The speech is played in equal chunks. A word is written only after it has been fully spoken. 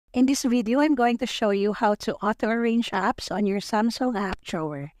In this video, I'm going to show you how to auto-arrange apps on your Samsung app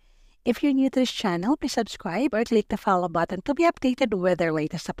drawer. If you're new to this channel, please subscribe or click the follow button to be updated with their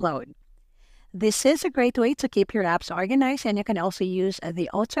latest upload. This is a great way to keep your apps organized, and you can also use the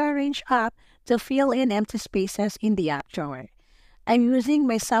auto-arrange app to fill in empty spaces in the app drawer. I'm using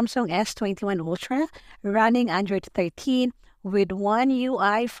my Samsung S21 Ultra running Android 13 with One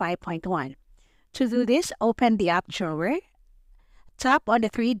UI 5.1. To do this, open the app drawer. Tap on the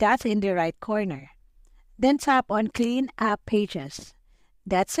three dots in the right corner. Then tap on Clean App Pages.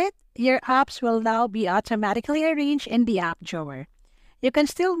 That's it. Your apps will now be automatically arranged in the app drawer. You can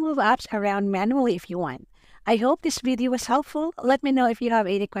still move apps around manually if you want. I hope this video was helpful. Let me know if you have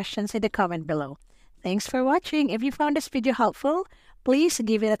any questions in the comment below. Thanks for watching. If you found this video helpful, please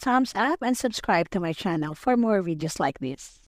give it a thumbs up and subscribe to my channel for more videos like this.